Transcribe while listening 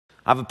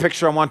I have a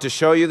picture I want to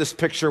show you. This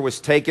picture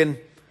was taken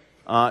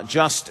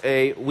just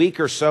a week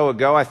or so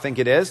ago, I think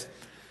it is.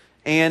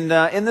 And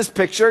in this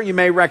picture, you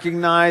may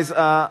recognize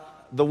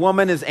the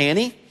woman is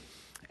Annie.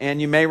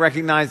 And you may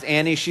recognize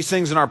Annie. She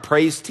sings in our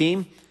praise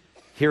team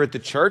here at the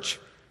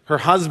church. Her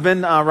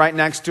husband right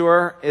next to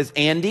her is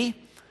Andy.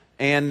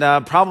 And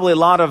probably a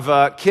lot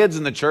of kids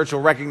in the church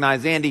will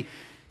recognize Andy.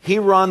 He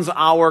runs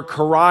our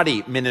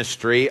karate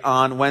ministry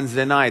on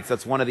Wednesday nights.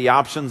 That's one of the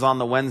options on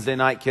the Wednesday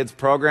night kids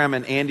program,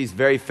 and Andy's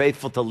very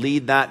faithful to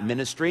lead that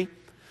ministry.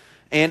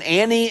 And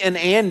Annie and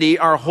Andy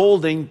are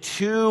holding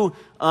two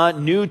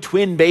new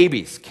twin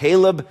babies,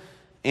 Caleb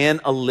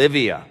and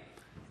Olivia.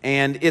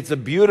 And it's a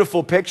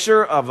beautiful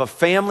picture of a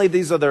family.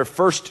 These are their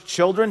first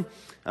children,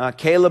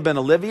 Caleb and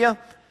Olivia.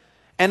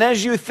 And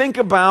as you think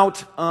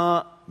about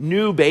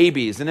new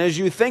babies, and as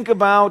you think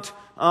about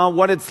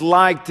what it's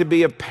like to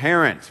be a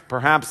parent,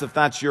 perhaps if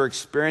that's your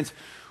experience.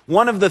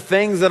 One of the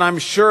things that I'm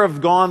sure have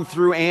gone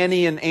through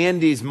Annie and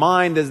Andy's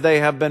mind as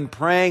they have been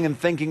praying and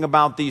thinking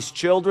about these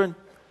children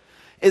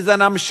is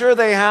that I'm sure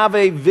they have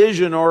a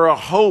vision or a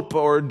hope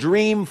or a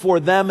dream for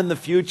them in the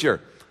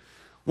future.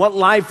 What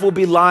life will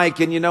be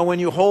like. And you know, when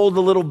you hold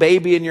a little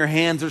baby in your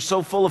hands, they're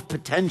so full of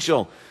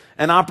potential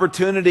and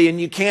opportunity, and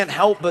you can't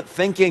help but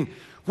thinking,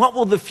 what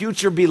will the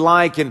future be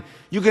like? And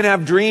you can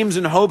have dreams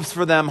and hopes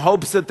for them,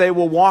 hopes that they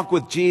will walk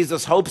with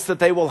Jesus, hopes that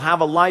they will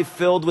have a life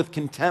filled with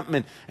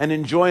contentment and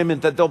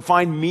enjoyment, that they'll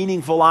find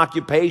meaningful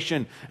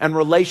occupation and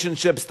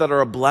relationships that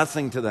are a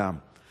blessing to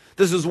them.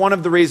 This is one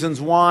of the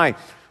reasons why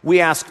we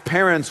ask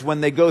parents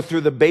when they go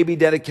through the baby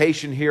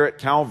dedication here at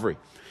Calvary.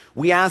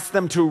 We ask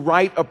them to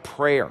write a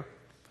prayer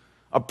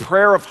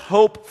of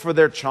hope for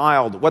their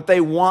child, what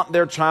they want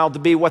their child to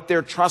be, what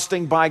they're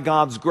trusting by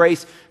God's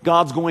grace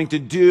God's going to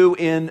do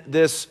in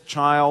this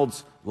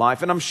child's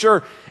life. And I'm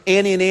sure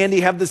Annie and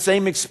Andy have the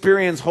same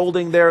experience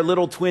holding their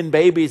little twin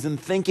babies and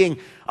thinking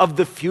of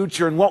the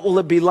future and what will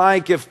it be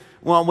like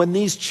when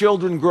these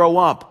children grow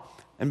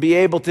up and be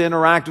able to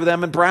interact with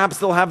them, and perhaps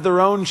they'll have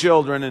their own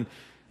children,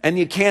 and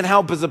you can't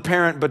help as a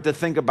parent but to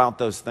think about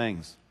those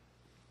things.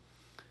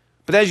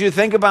 But as you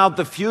think about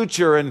the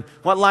future and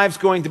what life's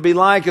going to be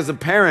like as a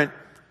parent,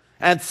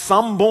 at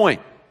some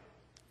point,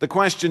 the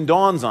question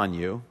dawns on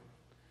you,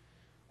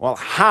 well,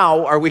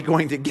 how are we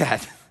going to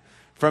get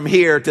from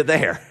here to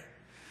there?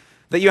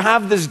 That you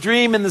have this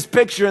dream and this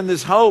picture and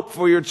this hope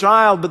for your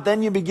child, but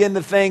then you begin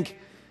to think,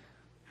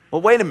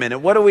 well, wait a minute,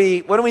 what do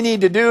we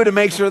need to do to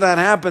make sure that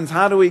happens?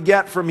 How do we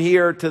get from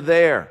here to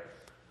there?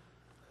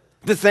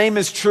 The same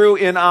is true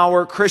in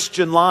our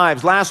Christian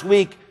lives. Last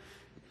week,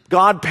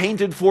 God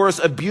painted for us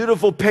a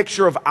beautiful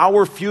picture of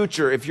our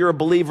future, if you're a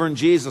believer in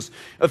Jesus.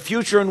 A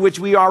future in which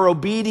we are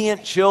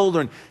obedient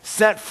children,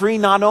 set free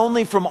not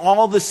only from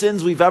all the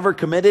sins we've ever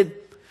committed,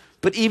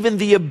 but even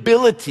the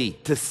ability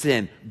to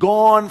sin,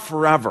 gone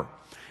forever.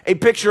 A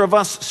picture of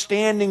us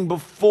standing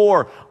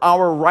before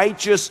our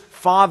righteous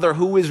Father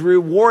who is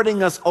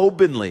rewarding us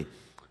openly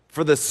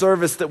for the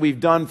service that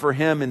we've done for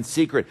Him in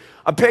secret.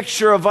 A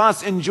picture of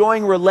us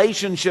enjoying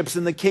relationships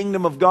in the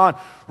kingdom of God,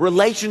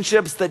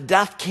 relationships that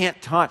death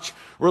can't touch,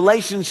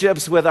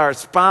 relationships with our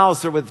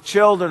spouse or with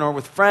children or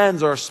with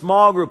friends or a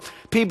small group,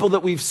 people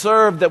that we've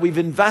served, that we've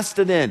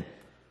invested in.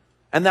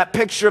 And that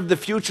picture of the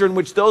future in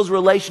which those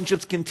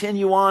relationships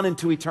continue on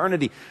into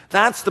eternity.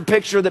 That's the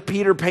picture that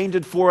Peter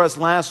painted for us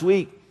last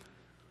week.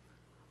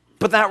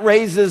 But that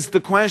raises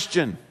the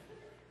question,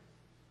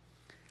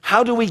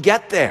 how do we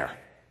get there?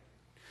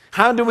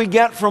 How do we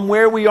get from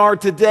where we are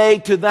today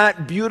to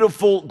that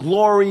beautiful,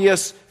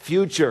 glorious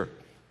future?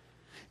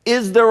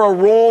 Is there a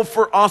role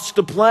for us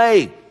to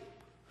play?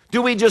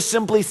 Do we just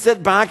simply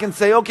sit back and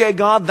say, okay,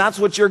 God, that's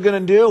what you're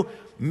going to do.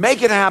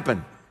 Make it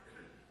happen.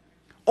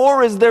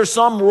 Or is there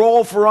some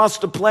role for us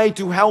to play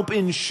to help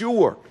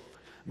ensure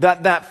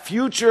that that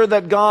future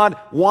that God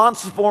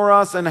wants for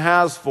us and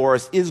has for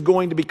us is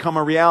going to become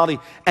a reality?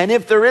 And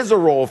if there is a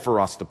role for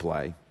us to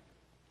play,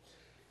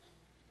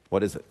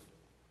 what is it?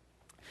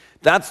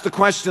 That's the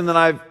question that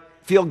I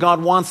feel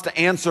God wants to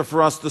answer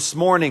for us this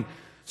morning.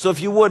 So if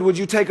you would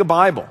you take a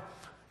Bible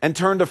and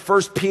turn to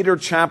 1 Peter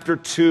chapter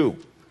 2.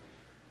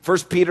 1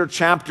 Peter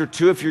chapter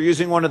 2, if you're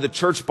using one of the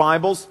church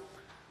Bibles,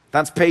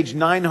 that's page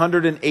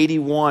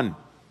 981.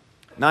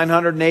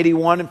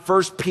 981 in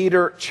 1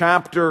 Peter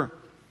chapter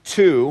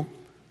 2,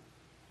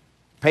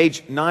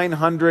 page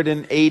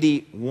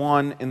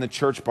 981 in the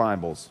church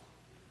Bibles.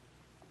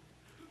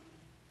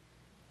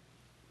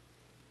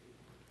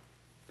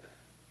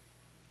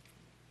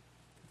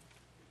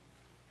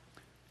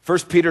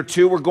 First Peter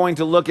 2, we're going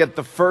to look at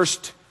the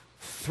first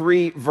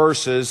 3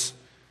 verses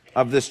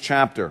of this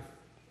chapter.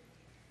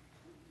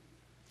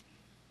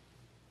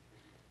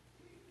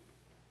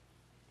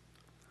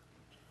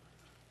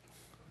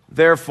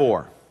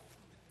 Therefore,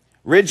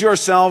 rid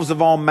yourselves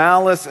of all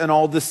malice and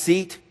all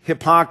deceit,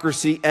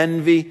 hypocrisy,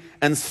 envy,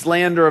 and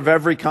slander of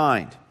every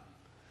kind.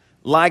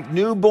 Like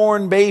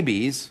newborn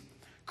babies,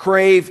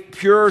 crave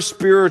pure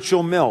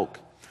spiritual milk,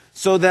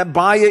 so that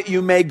by it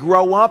you may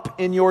grow up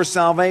in your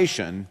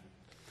salvation,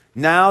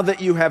 now that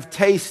you have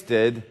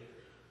tasted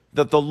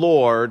that the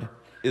Lord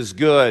is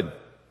good.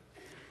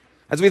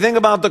 As we think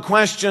about the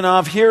question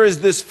of, here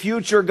is this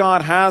future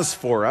God has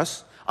for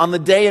us on the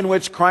day in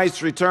which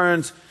Christ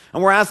returns,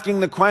 and we're asking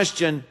the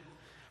question,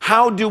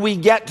 how do we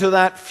get to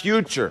that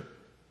future?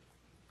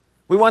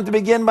 We want to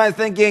begin by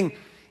thinking,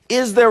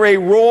 is there a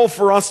role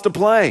for us to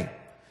play?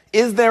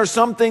 Is there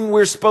something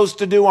we're supposed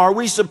to do? Are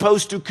we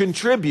supposed to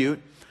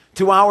contribute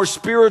to our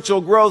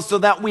spiritual growth so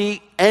that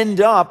we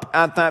end up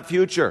at that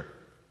future?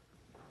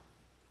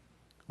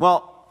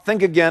 Well,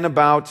 think again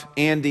about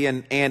Andy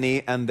and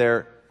Annie and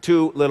their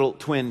two little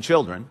twin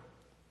children.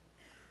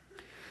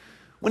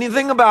 When you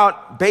think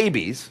about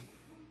babies,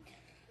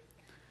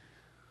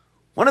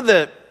 one of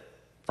the,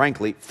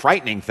 frankly,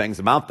 frightening things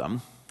about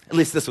them, at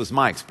least this was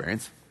my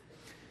experience,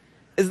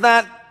 is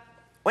that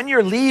when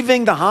you're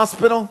leaving the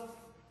hospital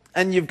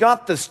and you've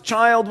got this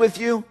child with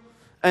you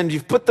and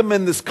you've put them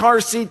in this car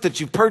seat that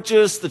you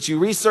purchased, that you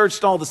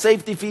researched all the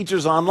safety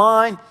features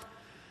online,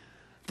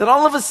 that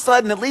all of a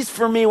sudden, at least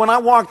for me, when I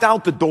walked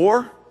out the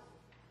door,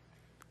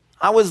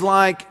 I was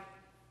like,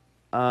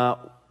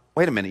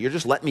 wait a minute, you're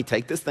just letting me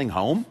take this thing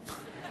home?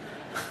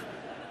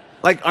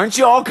 Like, aren't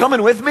you all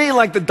coming with me?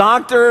 Like the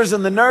doctors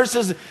and the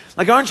nurses,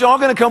 like, aren't you all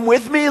going to come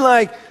with me?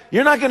 Like,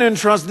 you're not going to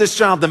entrust this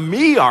child to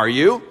me, are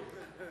you?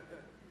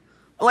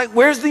 Like,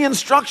 where's the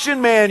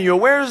instruction manual?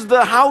 Where's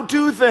the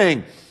how-to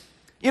thing?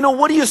 You know,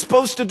 what are you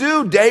supposed to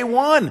do day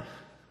one?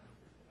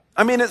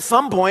 I mean, at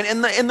some point,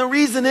 and the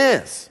reason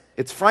is,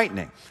 it's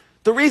frightening.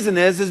 The reason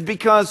is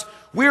because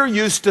we're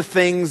used to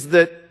things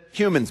that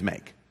humans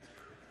make.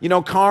 You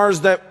know,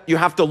 cars that you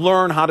have to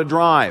learn how to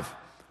drive.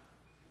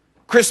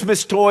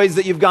 Christmas toys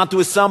that you've got to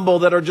assemble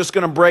that are just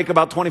going to break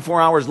about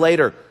 24 hours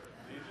later.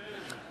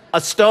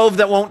 A stove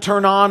that won't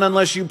turn on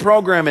unless you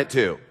program it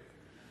to.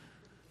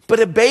 But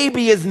a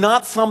baby is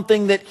not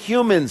something that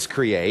humans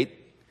create.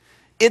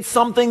 It's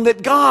something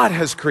that God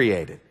has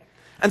created.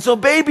 And so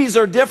babies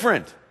are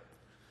different.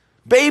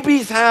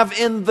 Babies have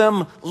in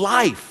them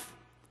life.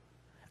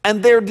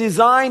 And they're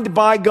designed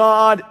by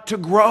God to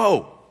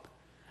grow.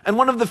 And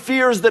one of the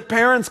fears that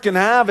parents can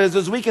have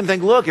is we can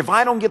think, look, if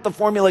I don't get the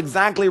formula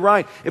exactly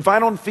right, if I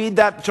don't feed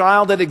that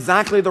child at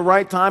exactly the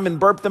right time and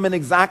burp them in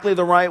exactly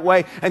the right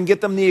way and get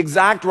them the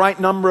exact right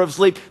number of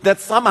sleep, that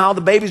somehow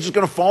the baby's just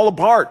going to fall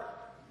apart.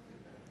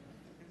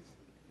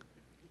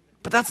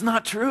 But that's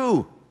not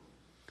true.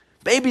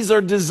 Babies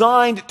are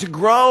designed to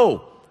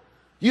grow.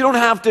 You don't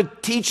have to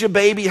teach a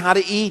baby how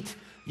to eat.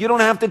 You don't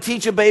have to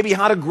teach a baby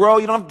how to grow.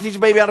 You don't have to teach a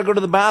baby how to go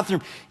to the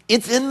bathroom.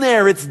 It's in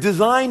there. It's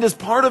designed as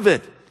part of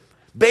it.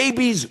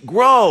 Babies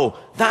grow.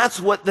 That's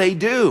what they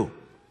do.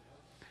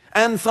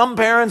 And some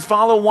parents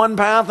follow one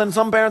path and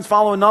some parents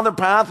follow another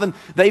path, and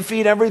they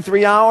feed every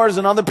 3 hours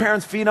and other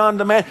parents feed on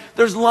demand.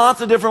 There's lots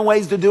of different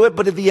ways to do it,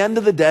 but at the end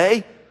of the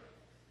day,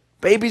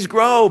 babies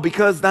grow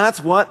because that's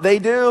what they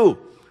do.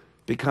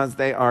 Because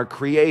they are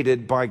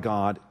created by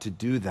God to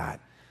do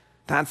that.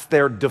 That's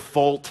their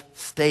default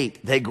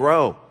state. They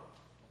grow.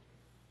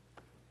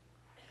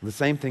 The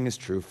same thing is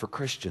true for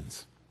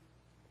Christians.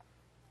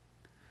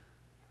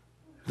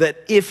 That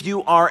if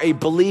you are a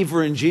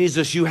believer in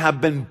Jesus, you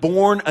have been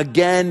born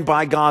again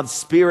by God's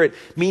Spirit,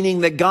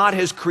 meaning that God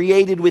has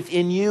created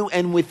within you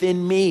and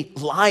within me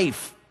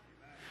life,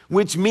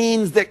 which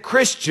means that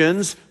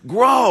Christians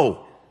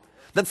grow.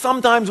 That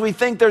sometimes we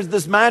think there's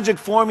this magic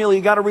formula,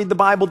 you got to read the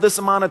Bible this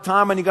amount of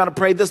time, and you got to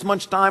pray this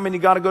much time, and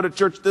you got to go to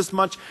church this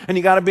much, and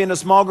you got to be in a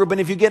small group,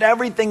 and if you get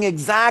everything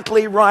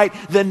exactly right,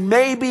 then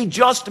maybe,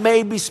 just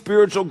maybe,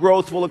 spiritual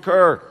growth will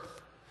occur.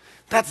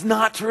 That's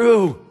not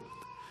true.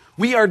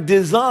 We are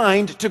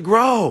designed to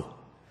grow.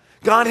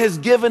 God has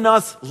given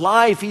us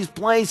life. He's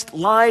placed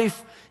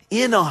life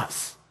in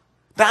us.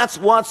 That's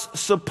what's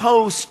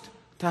supposed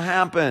to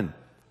happen.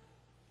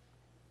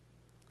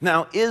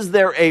 Now, is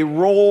there a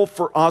role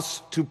for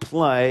us to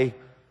play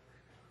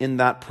in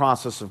that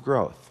process of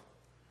growth?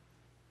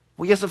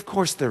 Well, yes, of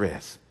course there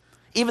is.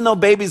 Even though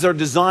babies are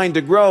designed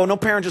to grow, no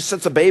parent just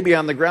sits a baby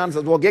on the ground and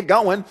says, well, get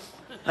going.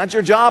 That's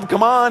your job.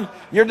 Come on.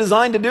 You're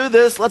designed to do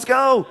this. Let's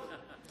go.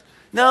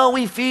 No,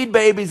 we feed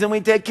babies and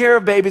we take care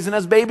of babies. And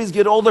as babies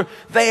get older,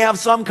 they have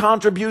some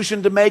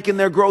contribution to make in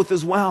their growth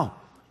as well.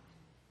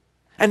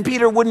 And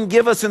Peter wouldn't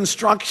give us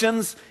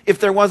instructions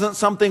if there wasn't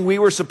something we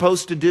were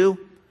supposed to do.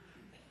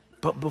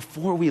 But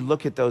before we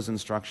look at those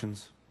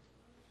instructions,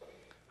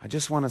 I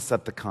just want to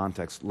set the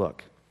context.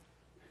 Look,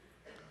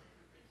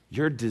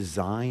 you're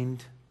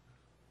designed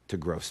to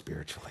grow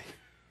spiritually.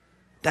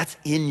 That's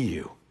in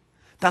you.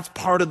 That's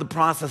part of the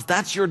process.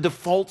 That's your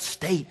default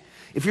state.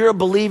 If you're a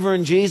believer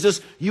in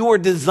Jesus, you are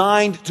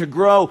designed to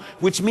grow,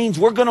 which means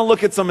we're going to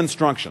look at some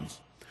instructions.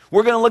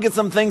 We're going to look at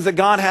some things that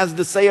God has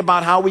to say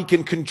about how we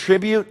can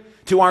contribute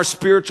to our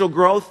spiritual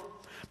growth.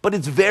 But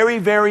it's very,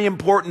 very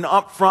important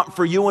up front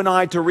for you and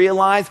I to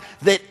realize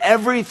that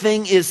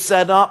everything is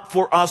set up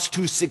for us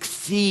to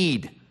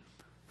succeed,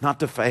 not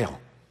to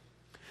fail.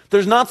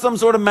 There's not some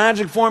sort of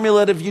magic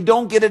formula that if you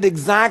don't get it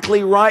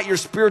exactly right, your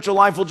spiritual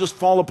life will just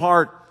fall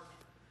apart.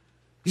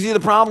 You see, the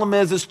problem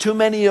is too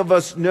many of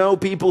us know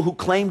people who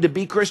claim to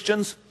be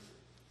Christians,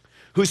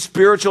 whose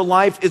spiritual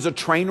life is a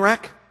train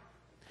wreck,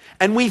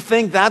 And we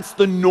think that's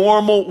the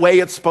normal way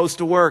it's supposed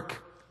to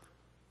work.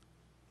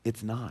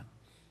 It's not.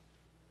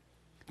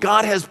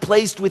 God has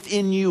placed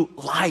within you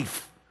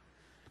life.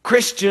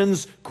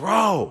 Christians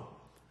grow.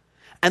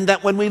 And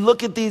that when we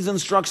look at these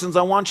instructions,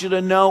 I want you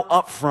to know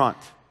up front,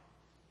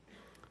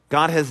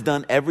 God has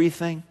done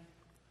everything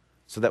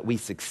so that we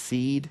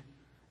succeed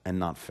and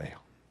not fail.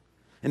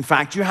 In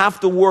fact, you have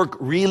to work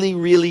really,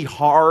 really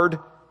hard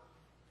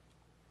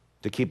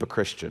to keep a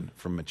Christian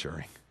from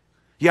maturing.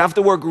 You have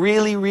to work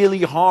really,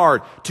 really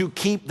hard to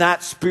keep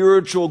that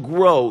spiritual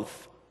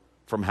growth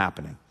from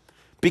happening.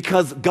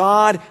 Because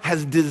God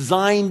has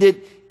designed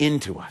it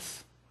into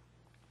us.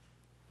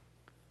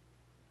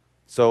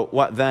 So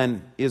what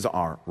then is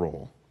our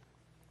role?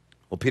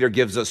 Well, Peter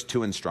gives us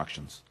two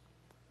instructions.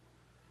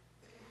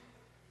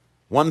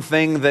 One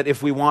thing that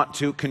if we want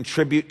to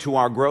contribute to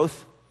our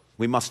growth,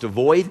 we must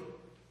avoid.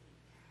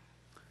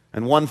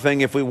 And one thing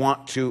if we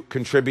want to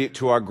contribute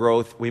to our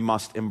growth, we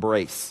must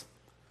embrace.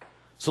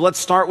 So let's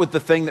start with the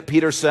thing that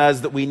Peter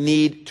says that we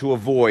need to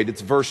avoid. It's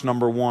verse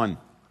number 1.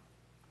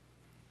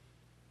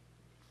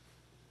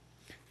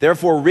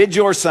 Therefore, rid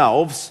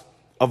yourselves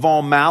of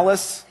all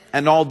malice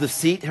and all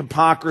deceit,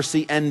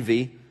 hypocrisy,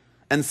 envy,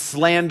 and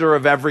slander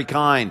of every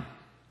kind.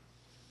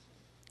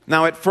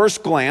 Now, at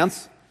first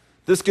glance,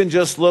 this can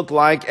just look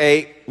like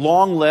a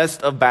long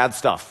list of bad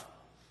stuff.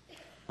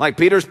 Like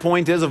Peter's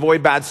point is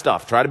avoid bad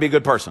stuff. Try to be a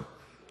good person,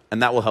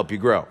 and that will help you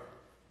grow.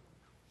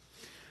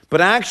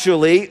 But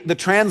actually, the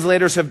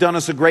translators have done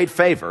us a great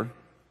favor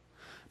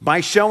by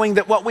showing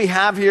that what we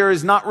have here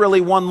is not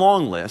really one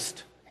long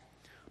list,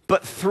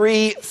 but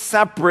 3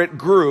 separate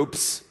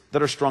groups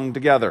that are strung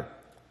together.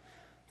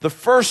 The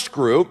first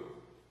group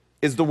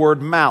is the word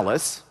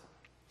malice,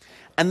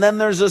 and then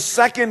there's a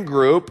second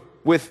group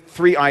with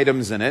 3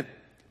 items in it: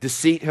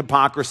 deceit,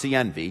 hypocrisy,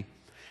 envy,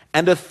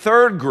 and a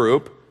third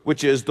group,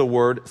 which is the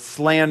word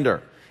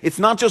slander. It's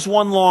not just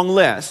one long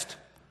list.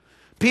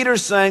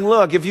 Peter's saying,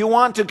 look, if you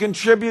want to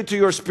contribute to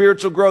your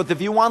spiritual growth,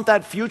 if you want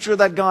that future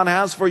that God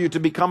has for you to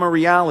become a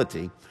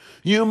reality,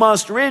 you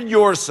must rid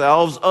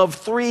yourselves of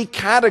 3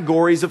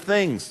 categories of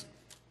things.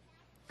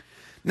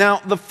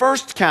 Now, the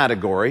first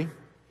category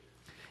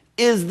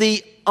is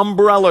the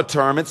umbrella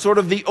term. It's sort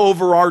of the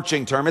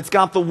overarching term. It's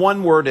got the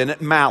one word in it,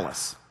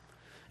 malice.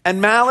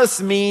 And malice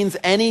means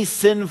any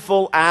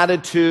sinful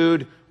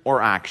attitude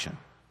or action.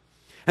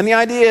 And the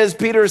idea is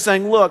Peter is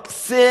saying, look,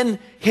 sin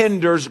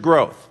hinders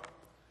growth.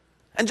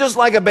 And just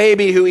like a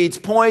baby who eats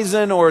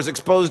poison or is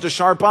exposed to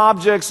sharp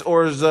objects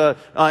or is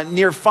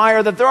near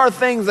fire, that there are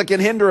things that can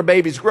hinder a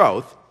baby's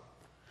growth,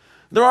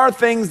 there are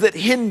things that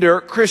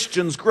hinder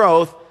Christians'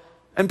 growth.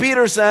 And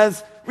Peter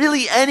says,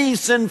 really any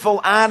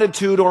sinful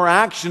attitude or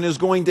action is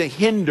going to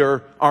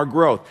hinder our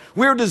growth.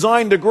 We're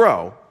designed to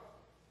grow.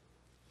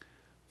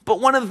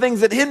 But one of the things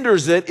that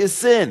hinders it is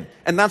sin.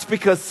 And that's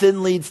because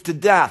sin leads to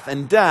death,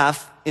 and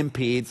death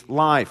impedes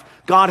life.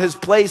 God has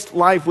placed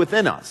life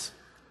within us.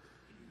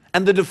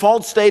 And the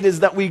default state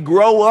is that we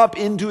grow up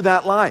into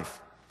that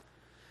life.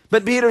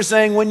 But Peter's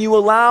saying when you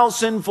allow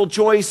sinful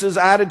choices,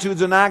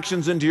 attitudes, and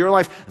actions into your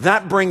life,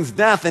 that brings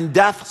death, and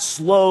death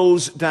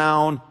slows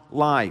down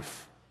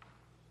life.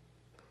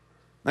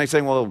 Now you're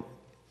saying, well,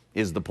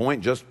 is the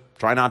point just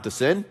try not to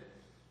sin?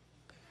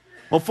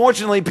 Well,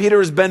 fortunately, Peter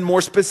has been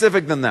more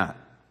specific than that.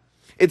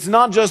 It's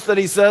not just that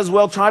he says,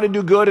 well, try to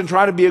do good and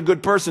try to be a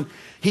good person.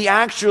 He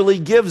actually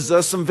gives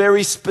us some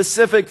very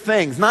specific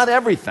things. Not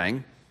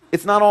everything.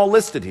 It's not all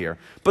listed here.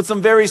 But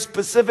some very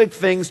specific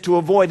things to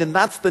avoid. And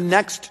that's the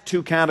next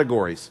 2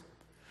 categories.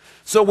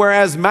 So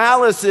whereas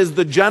malice is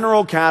the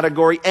general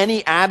category,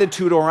 any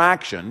attitude or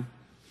action,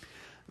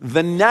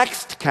 the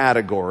next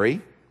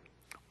category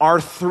are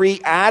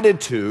 3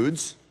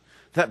 attitudes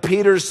that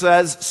Peter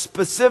says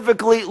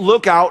specifically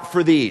look out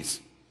for these.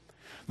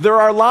 There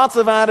are lots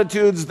of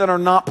attitudes that are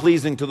not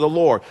pleasing to the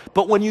Lord.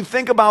 But when you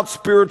think about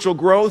spiritual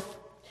growth,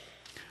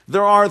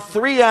 there are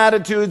 3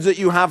 attitudes that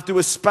you have to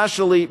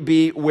especially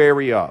be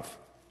wary of: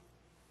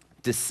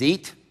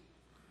 deceit,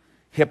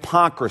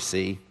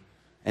 hypocrisy,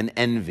 and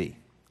envy.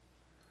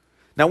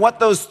 Now, what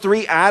those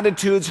 3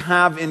 attitudes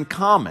have in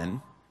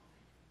common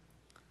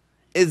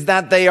is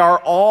that they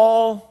are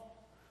all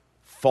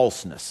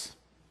falseness.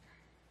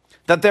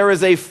 That there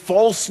is a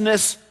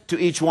falseness to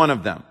each one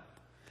of them.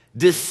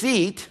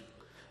 Deceit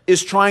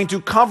is trying to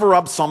cover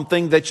up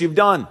something that you've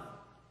done.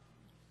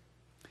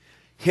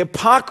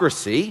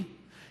 Hypocrisy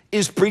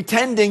is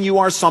pretending you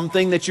are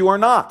something that you are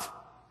not.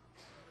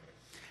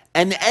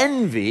 And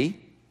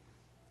envy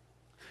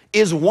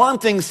is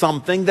wanting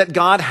something that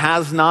God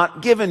has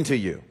not given to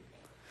you.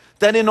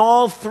 That in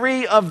all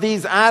 3 of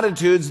these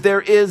attitudes,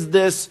 there is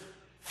this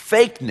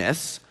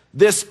fakeness,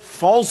 this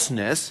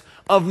falseness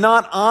of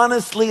not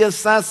honestly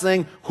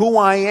assessing who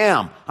I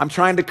am. I'm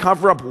trying to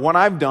cover up what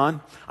I've done.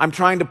 I'm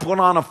trying to put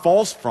on a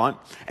false front.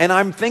 And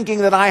I'm thinking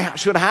that I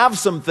should have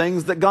some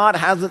things that God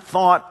hasn't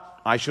thought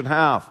I should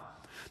have.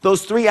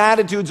 Those 3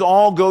 attitudes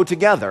all go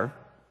together.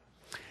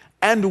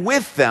 And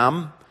with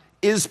them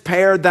is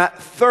paired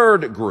that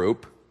third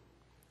group,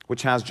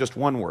 which has just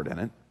one word in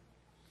it.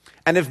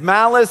 And if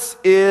malice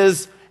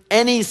is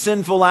any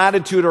sinful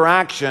attitude or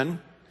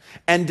action,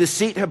 and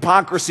deceit,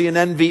 hypocrisy, and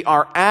envy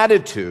are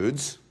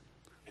attitudes,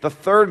 the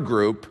third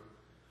group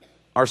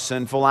are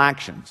sinful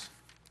actions.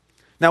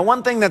 Now,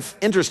 one thing that's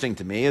interesting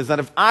to me is that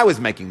if I was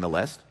making the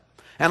list,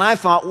 and I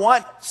thought,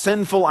 what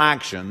sinful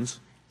actions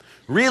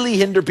really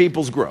hinder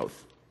people's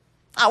growth?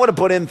 I would have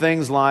put in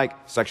things like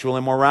sexual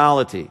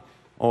immorality,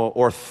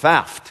 or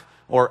theft,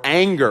 or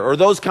anger, or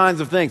those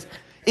kinds of things.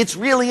 It's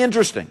really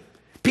interesting.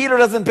 Peter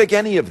doesn't pick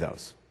any of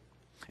those.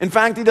 In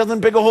fact, he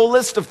doesn't pick a whole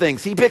list of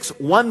things. He picks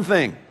one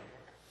thing.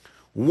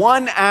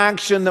 One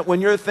action that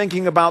when you're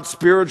thinking about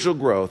spiritual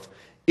growth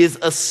is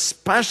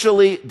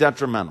especially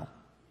detrimental.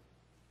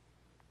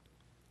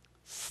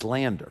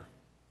 Slander.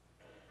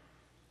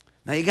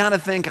 Now you got to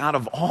think, out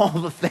of all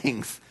the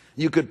things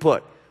you could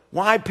put,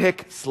 why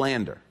pick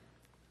slander?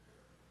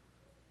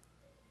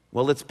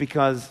 Well, it's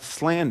because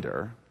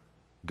slander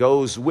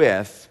goes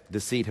with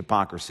deceit,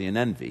 hypocrisy, and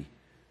envy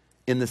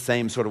in the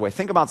same sort of way.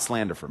 Think about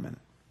slander for a minute.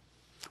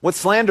 What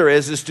slander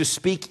is to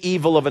speak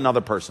evil of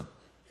another person.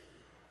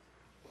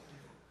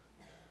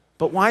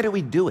 But why do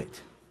we do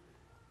it?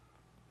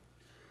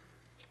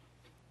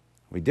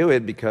 We do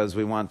it because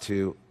we want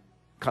to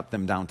cut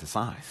them down to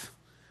size.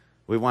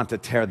 We want to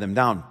tear them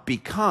down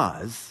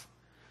because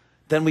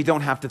then we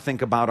don't have to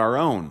think about our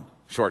own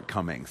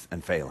shortcomings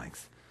and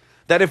failings.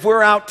 That if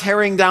we're out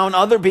tearing down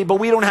other people,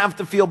 we don't have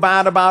to feel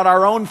bad about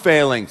our own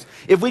failings.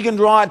 If we can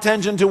draw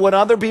attention to what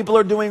other people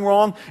are doing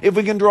wrong, if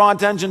we can draw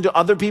attention to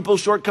other people's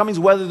shortcomings,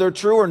 whether they're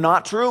true or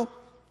not true,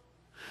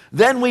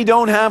 then we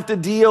don't have to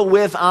deal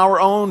with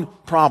our own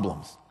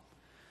problems.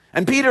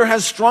 And Peter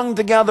has strung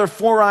together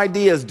 4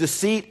 ideas: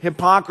 deceit,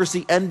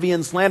 hypocrisy, envy,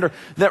 and slander,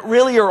 that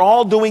really are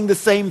all doing the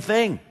same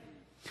thing.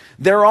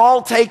 They're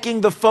all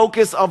taking the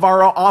focus off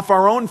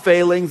our own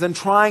failings and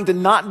trying to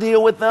not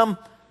deal with them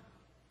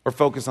or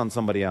focus on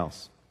somebody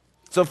else.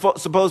 So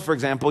suppose, for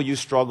example, you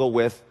struggle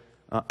with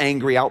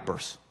angry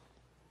outbursts.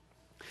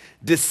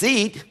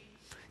 Deceit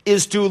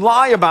is to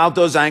lie about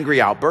those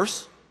angry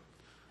outbursts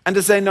and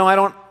to say, no, I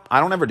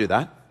don't ever do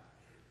that.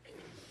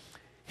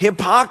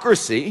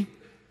 Hypocrisy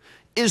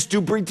is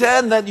to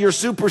pretend that you're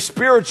super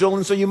spiritual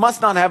and so you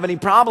must not have any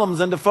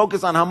problems, and to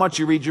focus on how much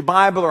you read your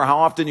Bible or how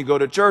often you go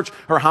to church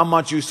or how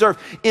much you serve,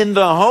 in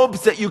the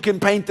hopes that you can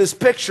paint this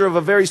picture of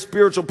a very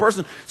spiritual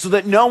person so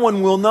that no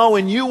one will know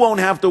and you won't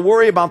have to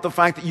worry about the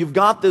fact that you've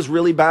got this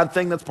really bad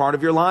thing that's part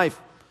of your life.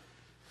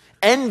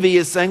 Envy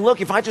is saying, look,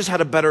 if I just had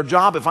a better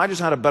job, if I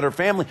just had a better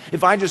family,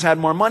 if I just had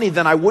more money,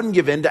 then I wouldn't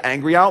give in to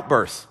angry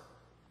outbursts.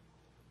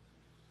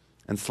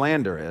 And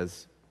slander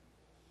is,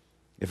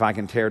 if I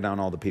can tear down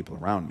all the people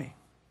around me,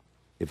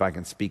 if I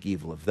can speak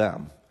evil of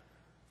them,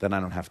 then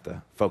I don't have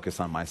to focus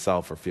on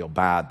myself or feel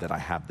bad that I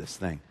have this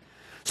thing.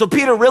 So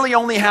Peter really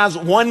only has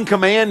one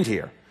command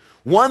here,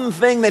 one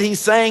thing that he's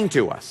saying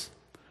to us.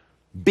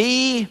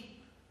 Be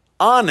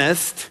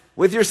honest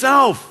with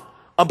yourself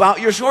about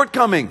your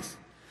shortcomings.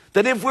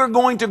 That if we're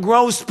going to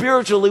grow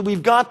spiritually,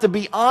 we've got to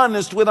be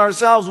honest with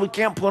ourselves. We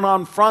can't put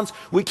on fronts.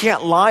 We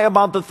can't lie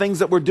about the things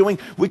that we're doing.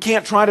 We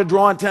can't try to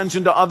draw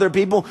attention to other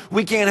people.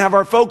 We can't have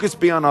our focus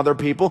be on other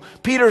people.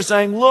 Peter's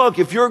saying, look,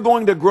 if you're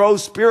going to grow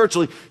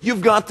spiritually,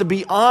 you've got to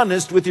be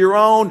honest with your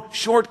own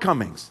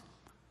shortcomings.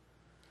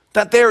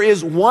 That there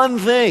is one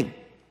thing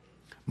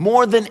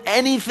more than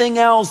anything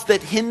else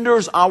that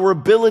hinders our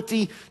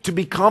ability to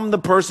become the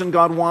person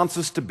God wants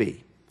us to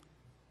be.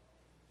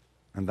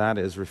 And that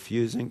is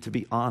refusing to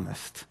be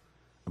honest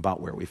about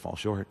where we fall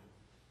short.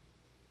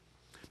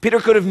 Peter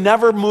could have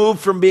never moved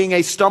from being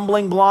a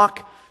stumbling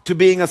block to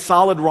being a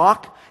solid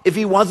rock if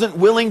he wasn't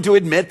willing to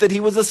admit that he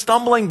was a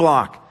stumbling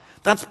block.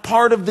 That's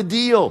part of the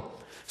deal.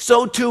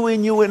 So too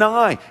in you and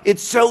I.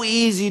 It's so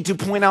easy to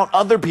point out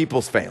other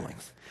people's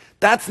failings.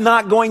 That's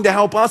not going to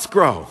help us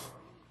grow.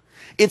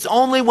 It's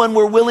only when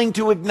we're willing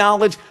to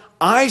acknowledge,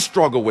 I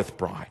struggle with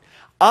pride.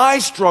 I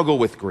struggle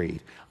with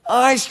greed.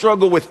 I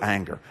struggle with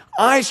anger.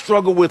 I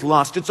struggle with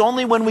lust. It's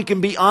only when we can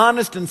be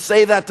honest and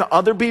say that to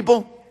other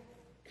people,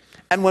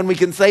 and when we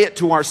can say it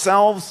to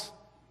ourselves,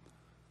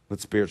 that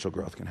spiritual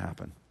growth can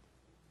happen.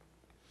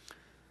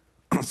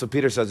 So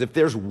Peter says, if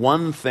there's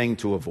one thing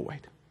to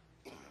avoid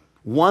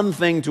when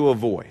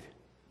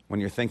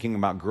you're thinking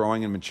about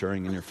growing and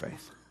maturing in your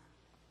faith,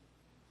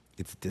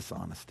 it's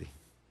dishonesty.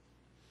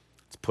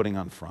 It's putting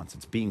on fronts.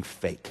 It's being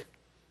fake.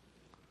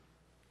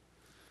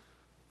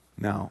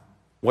 Now,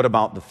 what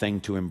about the thing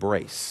to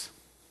embrace?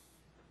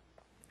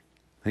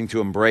 The thing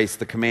to embrace,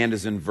 the command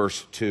is in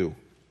verse 2.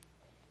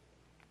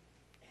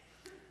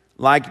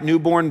 Like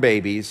newborn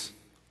babies,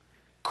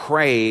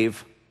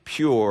 crave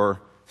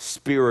pure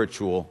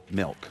spiritual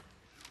milk.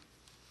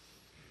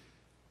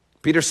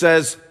 Peter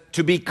says,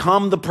 to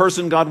become the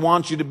person God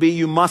wants you to be,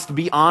 you must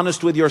be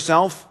honest with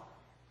yourself,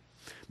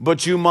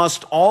 but you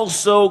must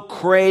also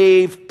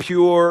crave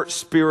pure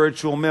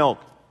spiritual milk.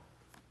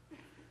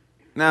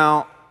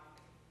 Now,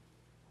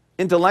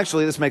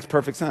 intellectually, this makes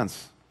perfect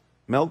sense.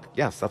 Milk,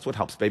 yes, that's what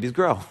helps babies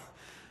grow.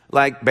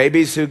 Like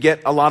babies who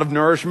get a lot of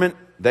nourishment,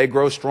 they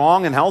grow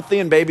strong and healthy,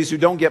 and babies who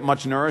don't get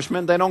much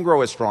nourishment, they don't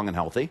grow as strong and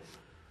healthy.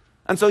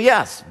 And so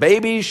yes,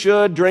 babies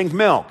should drink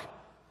milk.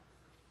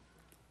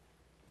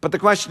 But the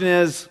question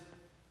is,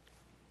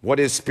 what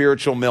is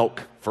spiritual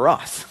milk for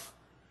us?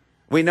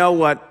 We know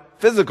what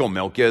physical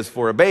milk is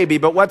for a baby,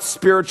 but what's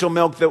spiritual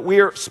milk that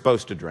we're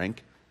supposed to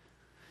drink?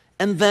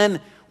 And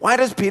then, why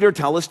does Peter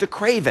tell us to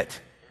crave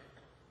it?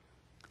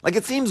 Like,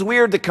 it seems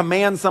weird to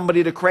command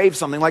somebody to crave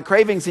something. Like,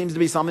 craving seems to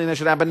be something that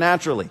should happen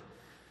naturally.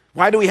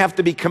 Why do we have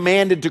to be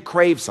commanded to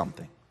crave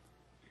something?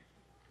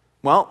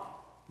 Well,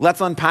 let's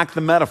unpack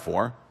the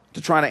metaphor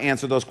to try to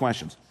answer those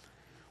questions.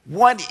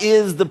 What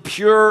is the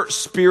pure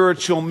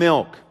spiritual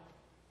milk?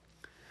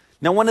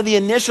 Now, one of the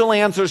initial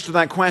answers to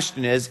that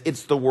question is,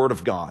 it's the Word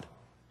of God.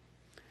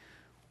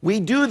 We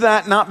do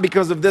that not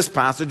because of this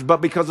passage,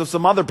 but because of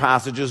some other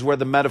passages where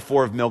the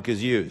metaphor of milk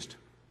is used.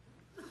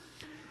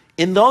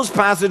 In those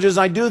passages,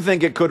 I do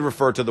think it could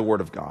refer to the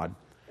Word of God.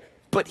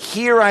 But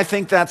here, I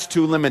think that's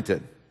too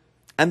limited.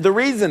 And the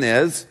reason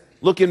is,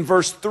 look in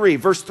verse 3.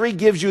 Verse 3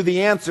 gives you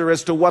the answer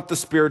as to what the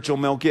spiritual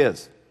milk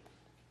is.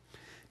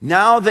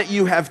 Now that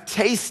you have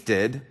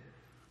tasted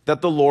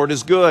that the Lord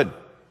is good.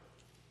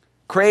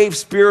 Crave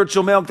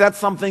spiritual milk, that's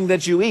something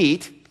that you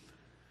eat.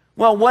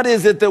 Well, what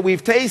is it that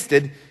we've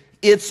tasted?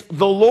 It's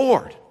the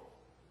Lord.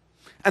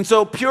 And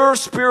so pure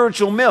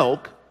spiritual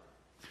milk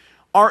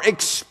are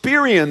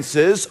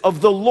experiences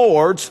of the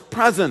Lord's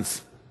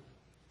presence.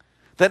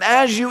 That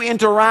as you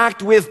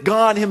interact with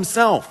God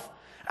Himself,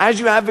 as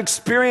you have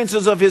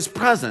experiences of His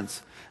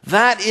presence,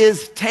 that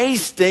is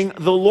tasting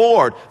the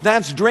Lord.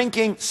 That's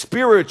drinking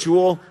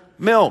spiritual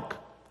milk.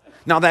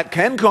 Now that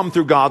can come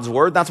through God's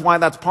Word. That's why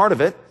that's part of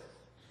it.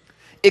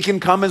 It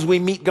can come as we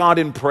meet God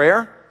in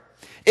prayer.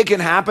 It can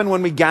happen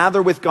when we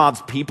gather with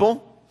God's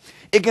people.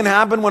 It can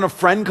happen when a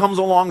friend comes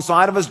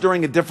alongside of us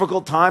during a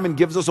difficult time and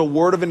gives us a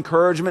word of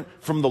encouragement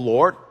from the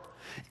Lord.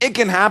 It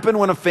can happen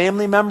when a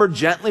family member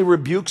gently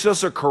rebukes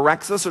us or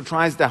corrects us or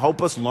tries to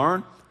help us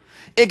learn.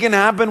 It can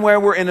happen where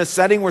we're in a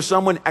setting where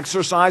someone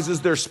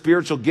exercises their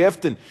spiritual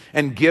gift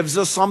and gives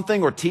us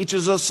something or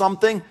teaches us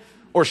something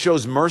or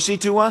shows mercy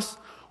to us.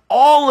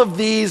 All of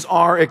these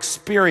are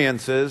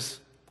experiences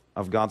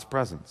of God's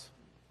presence.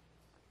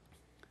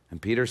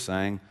 And Peter's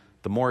saying,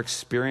 the more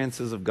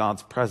experiences of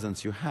God's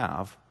presence you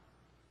have,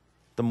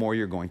 the more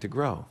you're going to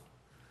grow.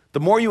 The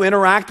more you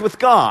interact with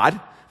God,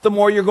 the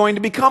more you're going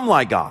to become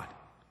like God.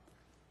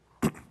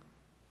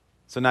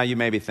 So now you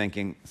may be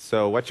thinking,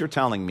 so what you're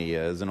telling me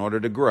is, in order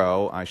to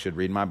grow, I should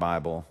read my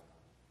Bible,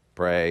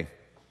 pray,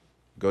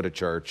 go to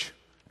church,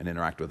 and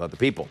interact with other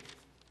people.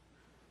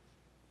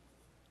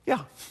 Yeah.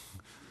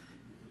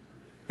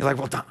 You're like,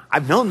 well,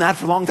 I've known that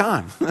for a long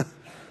time.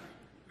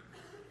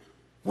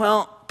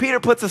 Well, Peter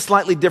puts a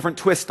slightly different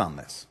twist on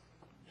this.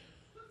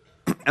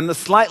 And the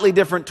slightly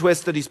different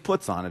twist that he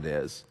puts on it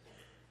is,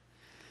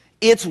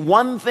 it's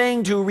one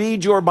thing to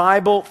read your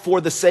Bible for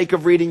the sake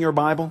of reading your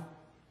Bible,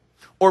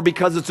 or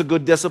because it's a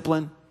good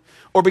discipline,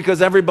 or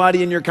because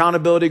everybody in your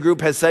accountability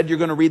group has said you're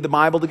going to read the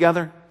Bible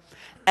together.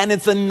 And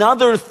it's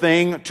another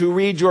thing to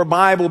read your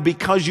Bible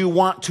because you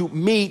want to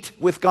meet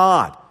with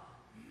God.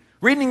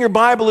 Reading your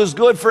Bible is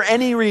good for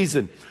any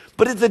reason.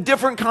 But it's a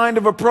different kind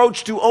of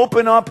approach to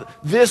open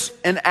up this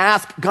and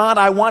ask, God,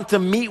 I want to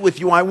meet with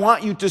you. I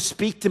want you to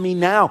speak to me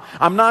now.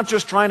 I'm not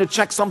just trying to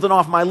check something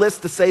off my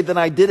list to say that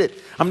I did it.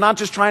 I'm not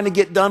just trying to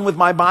get done with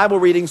my Bible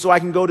reading so I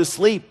can go to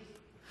sleep.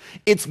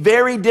 It's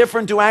very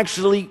different to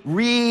actually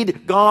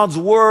read God's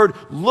Word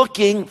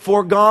looking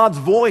for God's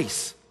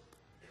voice.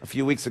 A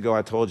few weeks ago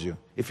I told you,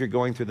 if you're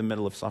going through the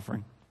middle of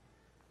suffering,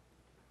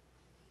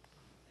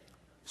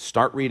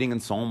 start reading in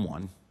Psalm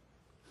 1.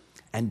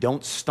 And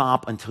don't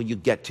stop until you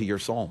get to your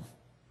psalm.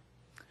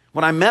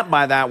 What I meant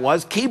by that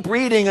was keep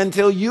reading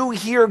until you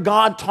hear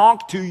God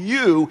talk to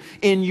you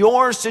in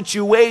your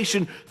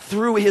situation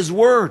through His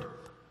Word.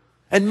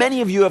 And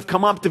many of you have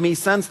come up to me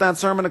since that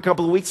sermon a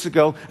couple of weeks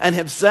ago and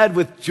have said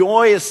with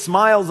joyous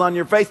smiles on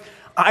your face,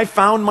 I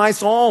found my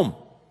psalm.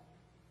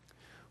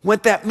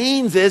 What that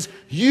means is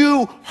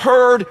you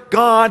heard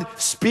God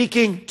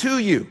speaking to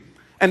you.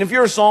 And if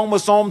your psalm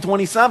was Psalm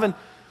 27,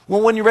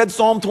 well, when you read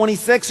Psalm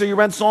 26 or you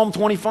read Psalm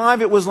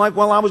 25, it was like,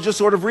 well, I was just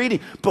sort of reading.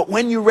 But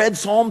when you read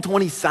Psalm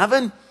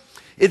 27,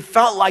 it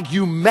felt like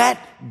you met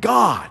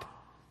God.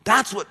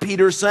 That's what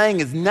Peter's saying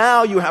is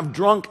now you have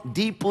drunk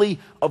deeply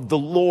of the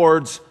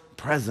Lord's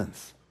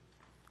presence.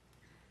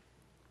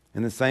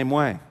 In the same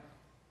way,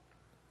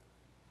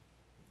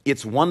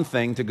 it's one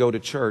thing to go to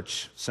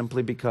church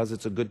simply because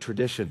it's a good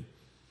tradition.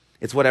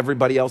 It's what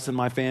everybody else in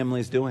my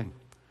family is doing.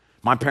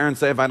 My parents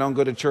say if I don't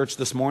go to church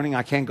this morning,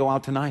 I can't go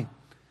out tonight.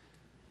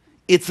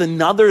 It's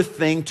another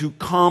thing to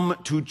come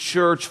to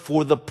church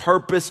for the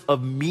purpose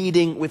of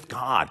meeting with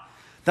God.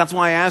 That's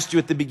why I asked you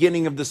at the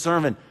beginning of the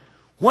sermon,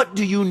 what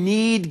do you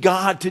need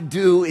God to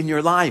do in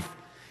your life?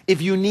 If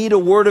you need a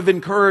word of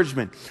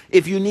encouragement,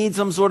 if you need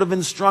some sort of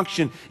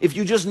instruction, if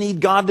you just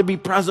need God to be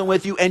present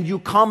with you and you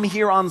come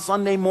here on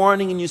Sunday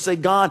morning and you say,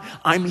 God,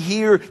 I'm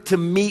here to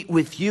meet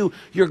with you,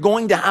 you're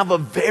going to have a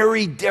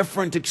very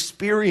different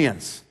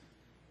experience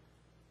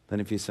than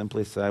if you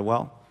simply say,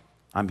 well,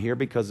 I'm here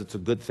because it's a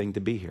good thing to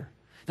be here.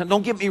 Now,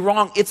 don't get me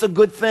wrong, it's a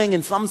good thing,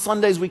 and some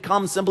Sundays we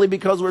come simply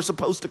because we're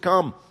supposed to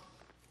come.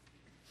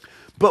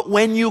 But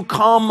when you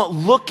come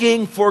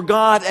looking for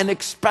God and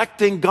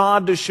expecting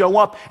God to show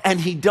up,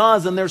 and He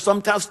does, and there's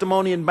some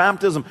testimony in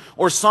baptism,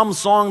 or some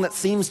song that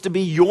seems to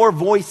be your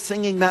voice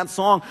singing that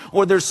song,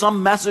 or there's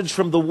some message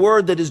from the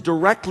Word that is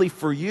directly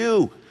for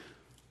you,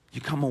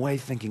 you come away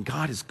thinking,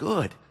 God is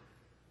good.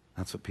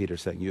 That's what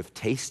Peter's saying. You have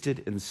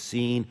tasted and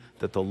seen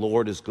that the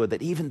Lord is good,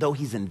 that even though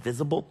He's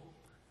invisible,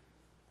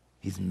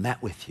 He's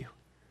met with you.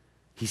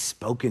 He's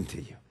spoken to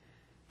you.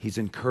 He's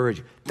encouraged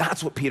you.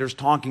 That's what Peter's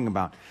talking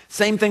about.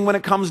 Same thing when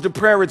it comes to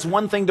prayer. It's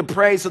one thing to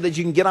pray so that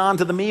you can get on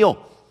to the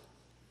meal.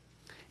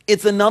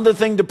 It's another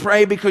thing to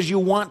pray because you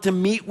want to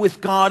meet with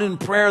God in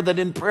prayer, that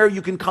in prayer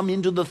you can come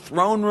into the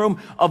throne room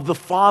of the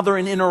Father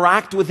and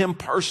interact with Him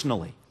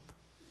personally.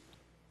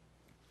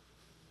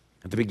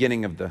 At the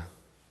beginning of the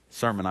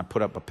sermon, I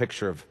put up a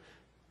picture of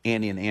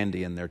Annie and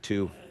Andy and their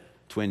two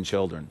twin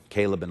children,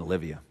 Caleb and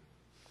Olivia.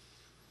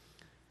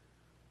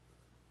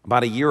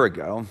 About a year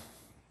ago,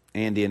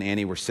 Andy and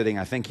Annie were sitting,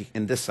 I think,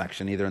 in this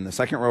section, either in the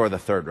second row or the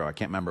third row. I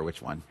can't remember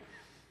which one.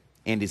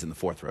 Andy's in the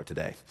fourth row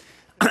today.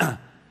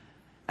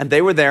 And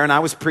they were there, and I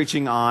was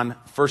preaching on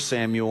 1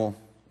 Samuel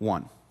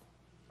 1.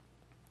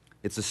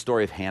 It's the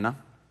story of Hannah.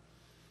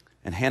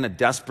 And Hannah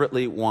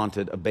desperately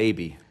wanted a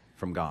baby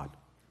from God.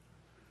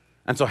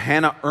 And so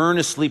Hannah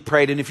earnestly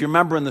prayed. And if you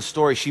remember in the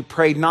story, she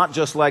prayed not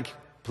just like,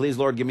 please,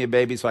 Lord, give me a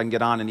baby so I can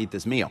get on and eat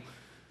this meal.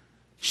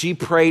 She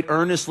prayed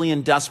earnestly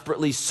and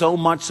desperately, so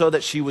much so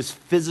that she was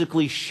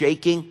physically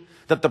shaking,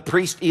 that the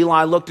priest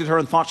Eli looked at her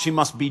and thought she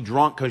must be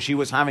drunk because she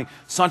was having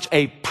such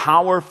a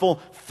powerful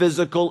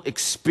physical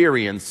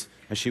experience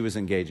as she was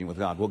engaging with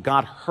God. Well,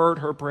 God heard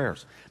her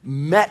prayers,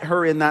 met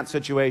her in that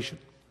situation,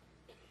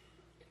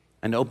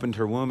 and opened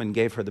her womb and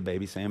gave her the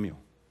baby Samuel.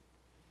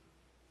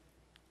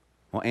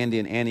 Well, Andy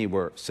and Annie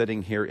were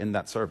sitting here in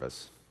that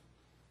service,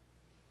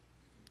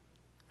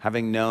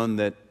 having known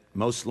that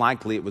most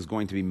likely it was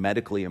going to be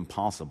medically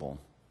impossible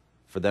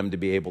for them to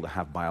be able to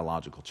have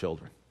biological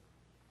children.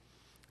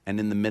 And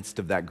in the midst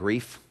of that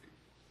grief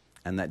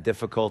and that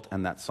difficult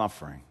and that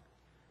suffering,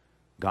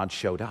 God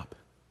showed up.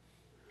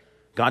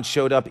 God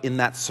showed up in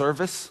that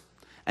service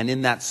and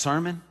in that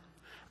sermon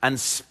and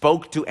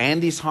spoke to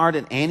Andy's heart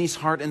and Annie's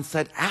heart and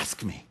said,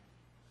 ask me.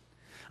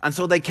 And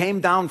so they came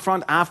down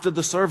front after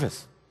the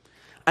service.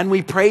 And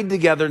we prayed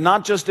together,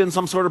 not just in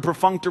some sort of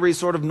perfunctory,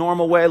 sort of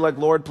normal way, like,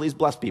 Lord, please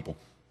bless people.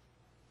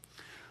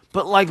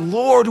 But like,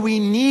 Lord, we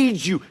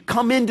need you.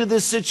 Come into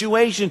this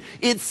situation.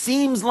 It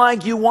seems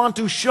like you want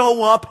to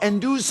show up and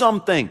do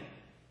something.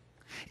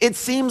 It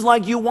seems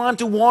like you want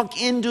to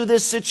walk into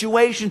this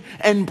situation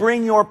and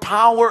bring your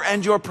power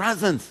and your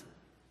presence.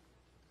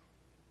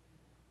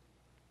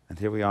 And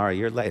here we are a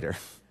year later,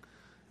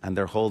 and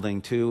they're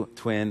holding two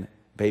twin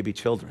baby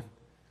children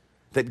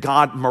that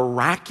God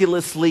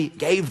miraculously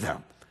gave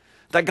them.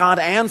 That God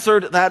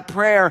answered that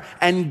prayer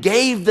and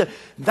gave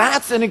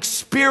that's an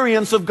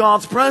experience of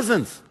God's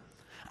presence.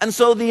 And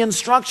so the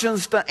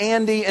instructions to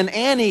Andy and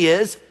Annie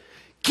is,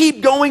 keep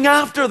going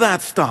after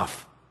that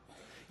stuff.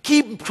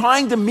 Keep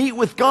trying to meet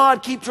with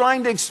God. Keep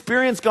trying to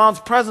experience God's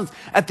presence.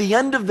 At the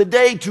end of the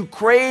day, to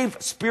crave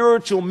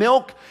spiritual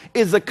milk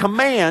is a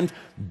command.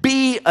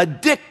 Be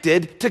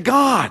addicted to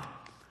God.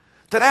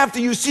 That after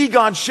you see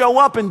God show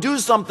up and do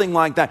something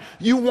like that,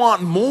 you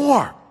want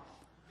more.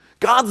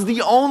 God's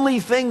the only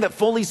thing that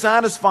fully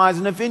satisfies.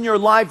 And if in your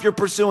life you're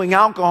pursuing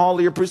alcohol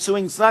or you're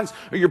pursuing sex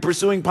or you're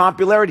pursuing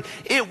popularity,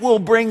 it will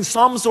bring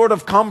some sort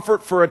of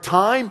comfort for a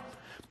time,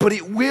 but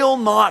it will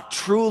not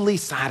truly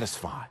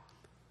satisfy.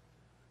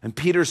 And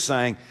Peter's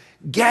saying,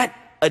 get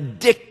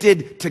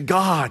addicted to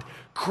God.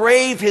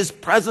 Crave His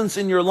presence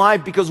in your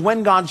life, because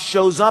when God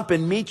shows up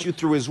and meets you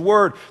through His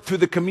Word, through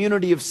the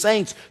community of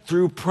saints,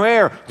 through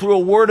prayer, through a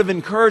word of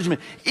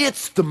encouragement,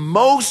 it's the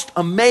most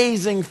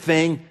amazing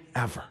thing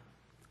ever.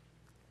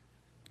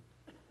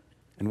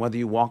 And whether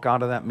you walk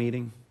out of that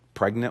meeting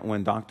pregnant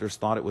when doctors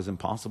thought it was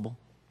impossible,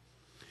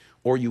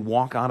 or you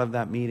walk out of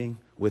that meeting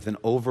with an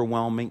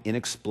overwhelming,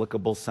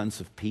 inexplicable sense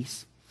of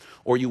peace,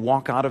 or you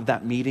walk out of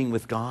that meeting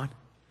with God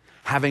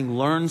having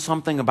learned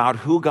something about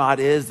who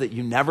God is that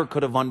you never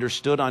could have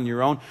understood on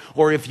your own,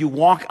 or if you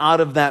walk out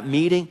of that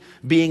meeting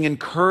being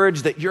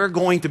encouraged that you're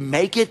going to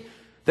make it,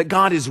 that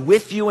God is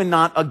with you and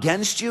not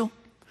against you,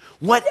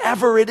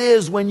 whatever it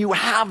is, when you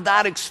have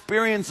that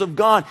experience of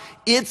God,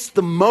 it's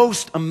the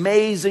most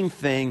amazing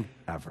thing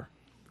ever.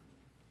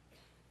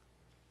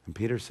 And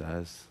Peter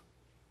says,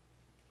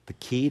 the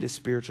key to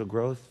spiritual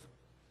growth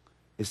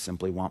is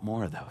simply want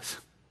more of those.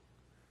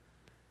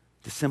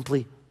 To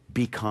simply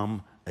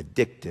become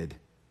addicted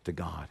to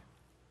God.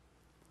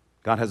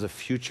 God has a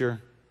future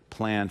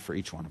plan for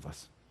each one of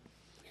us.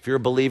 If you're a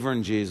believer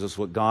in Jesus,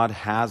 what God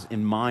has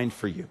in mind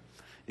for you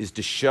is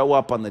to show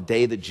up on the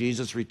day that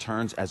Jesus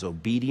returns as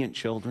obedient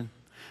children,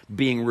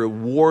 being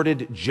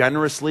rewarded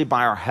generously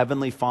by our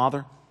Heavenly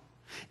Father,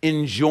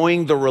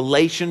 enjoying the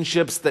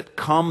relationships that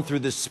come through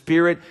the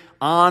Spirit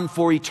on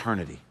for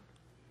eternity.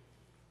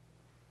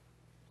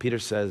 Peter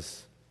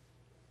says,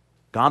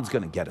 God's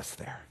going to get us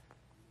there.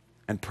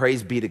 And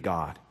praise be to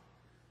God.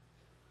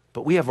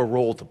 But we have a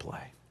role to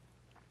play.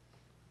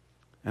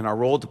 And our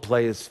role to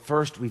play is,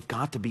 first, we've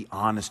got to be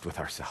honest with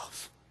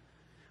ourselves.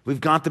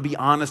 We've got to be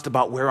honest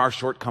about where our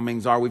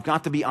shortcomings are. We've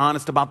got to be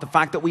honest about the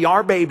fact that we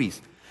are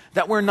babies,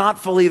 that we're not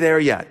fully there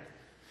yet.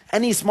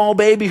 Any small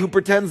baby who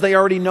pretends they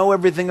already know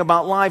everything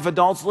about life,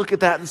 adults look at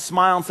that and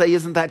smile and say,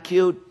 isn't that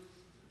cute?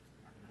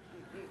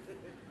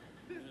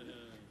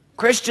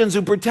 Christians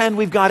who pretend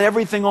we've got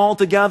everything all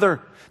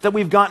together, that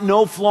we've got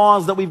no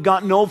flaws, that we've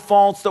got no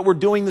faults, that we're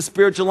doing the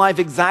spiritual life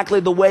exactly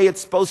the way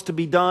it's supposed to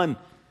be done.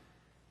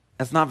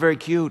 That's not very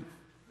cute.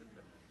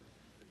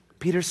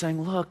 Peter's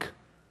saying, look,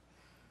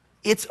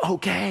 it's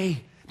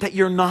okay that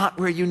you're not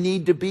where you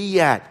need to be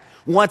yet.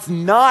 What's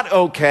not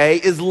okay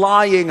is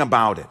lying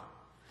about it.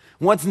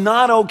 What's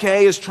not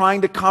okay is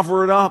trying to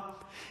cover it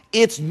up.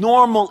 It's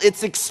normal,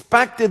 it's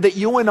expected that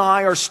you and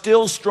I are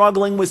still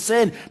struggling with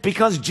sin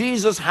because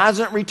Jesus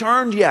hasn't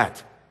returned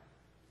yet.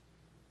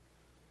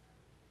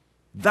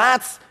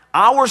 That's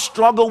our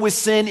struggle with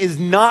sin is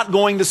not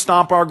going to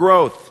stop our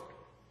growth.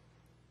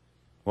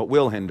 What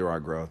will hinder our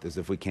growth is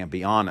if we can't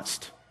be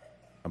honest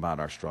about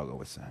our struggle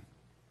with sin.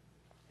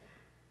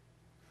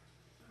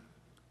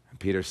 And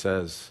Peter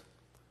says,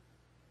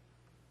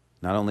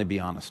 not only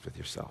be honest with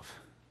yourself,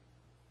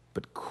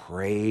 but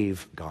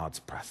crave God's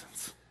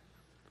presence.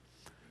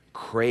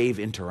 Crave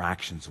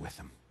interactions with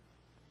Him.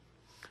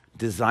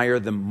 Desire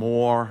them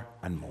more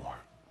and more.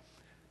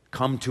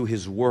 Come to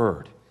His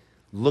Word,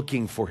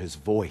 looking for His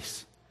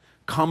voice.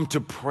 Come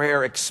to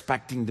prayer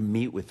expecting to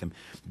meet with Him.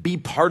 Be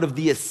part of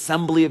the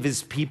assembly of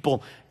His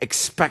people,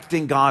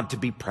 expecting God to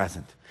be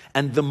present.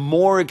 And the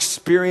more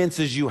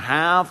experiences you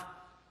have,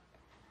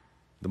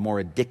 the more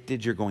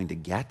addicted you're going to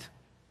get.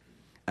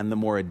 And the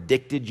more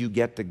addicted you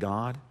get to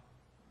God,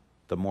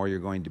 the more you're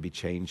going to be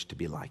changed to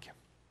be like Him.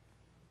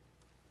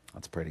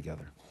 Let's pray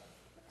together.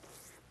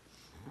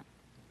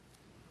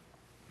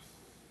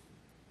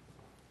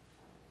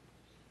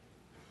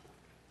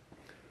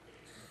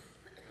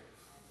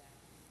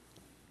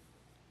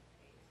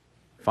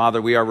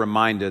 Father, we are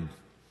reminded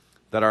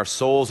that our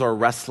souls are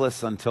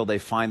restless until they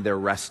find their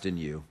rest in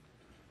You.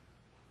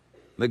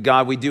 That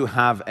God, we do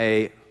have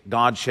a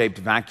God-shaped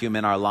vacuum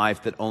in our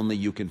life that only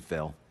You can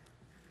fill.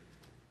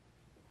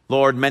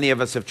 Lord, many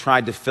of us have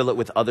tried to fill it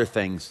with other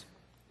things,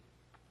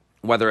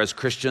 whether as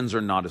Christians or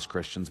not as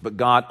Christians, but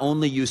God,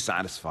 only You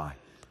satisfy.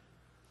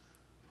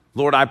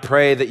 Lord, I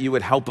pray that You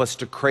would help us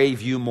to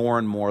crave You more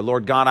and more.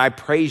 Lord God, I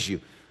praise You.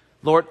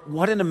 Lord,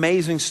 what an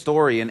amazing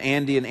story in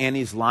Andy and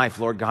Annie's life,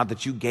 Lord God,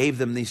 that You gave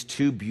them these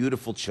two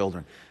beautiful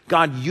children.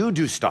 God, You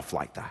do stuff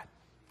like that.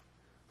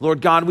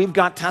 Lord God, we've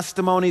got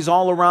testimonies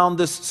all around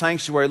this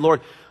sanctuary.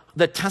 Lord,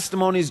 the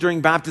testimonies during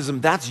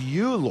baptism, that's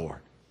You, Lord.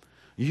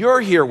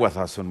 You're here with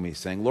us when we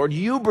sing. Lord,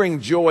 You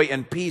bring joy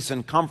and peace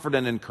and comfort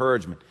and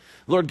encouragement.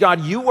 Lord God,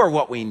 You are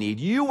what we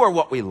need. You are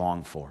what we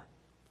long for.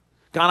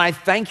 God, I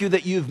thank You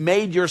that You've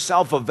made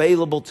Yourself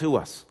available to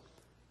us.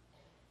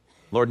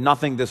 Lord,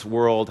 nothing this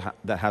world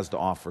that has to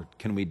offer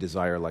can we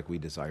desire like we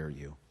desire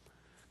You.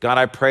 God,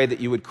 I pray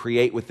that You would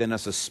create within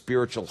us a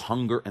spiritual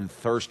hunger and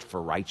thirst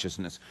for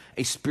righteousness,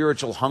 a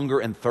spiritual hunger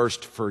and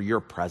thirst for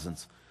Your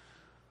presence.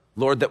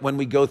 Lord, that when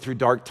we go through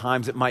dark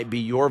times, it might be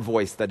Your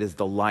voice that is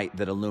the light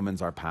that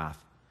illumines our path.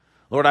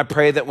 Lord, I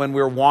pray that when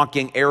we're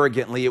walking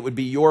arrogantly, it would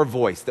be Your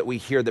voice that we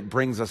hear that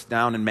brings us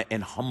down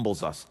and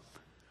humbles us.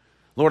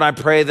 Lord, I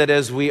pray that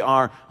as we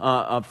are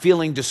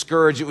feeling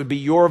discouraged, it would be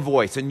Your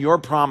voice and Your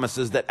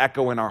promises that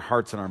echo in our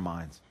hearts and our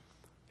minds.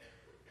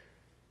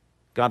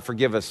 God,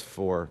 forgive us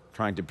for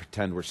trying to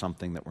pretend we're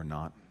something that we're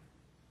not.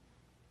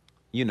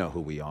 You know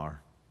who we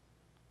are.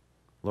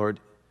 Lord,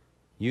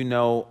 You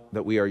know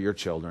that we are Your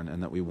children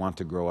and that we want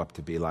to grow up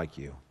to be like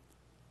You.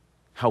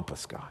 Help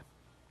us, God.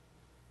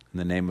 In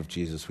the name of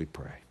Jesus we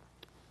pray.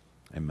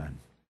 Amen.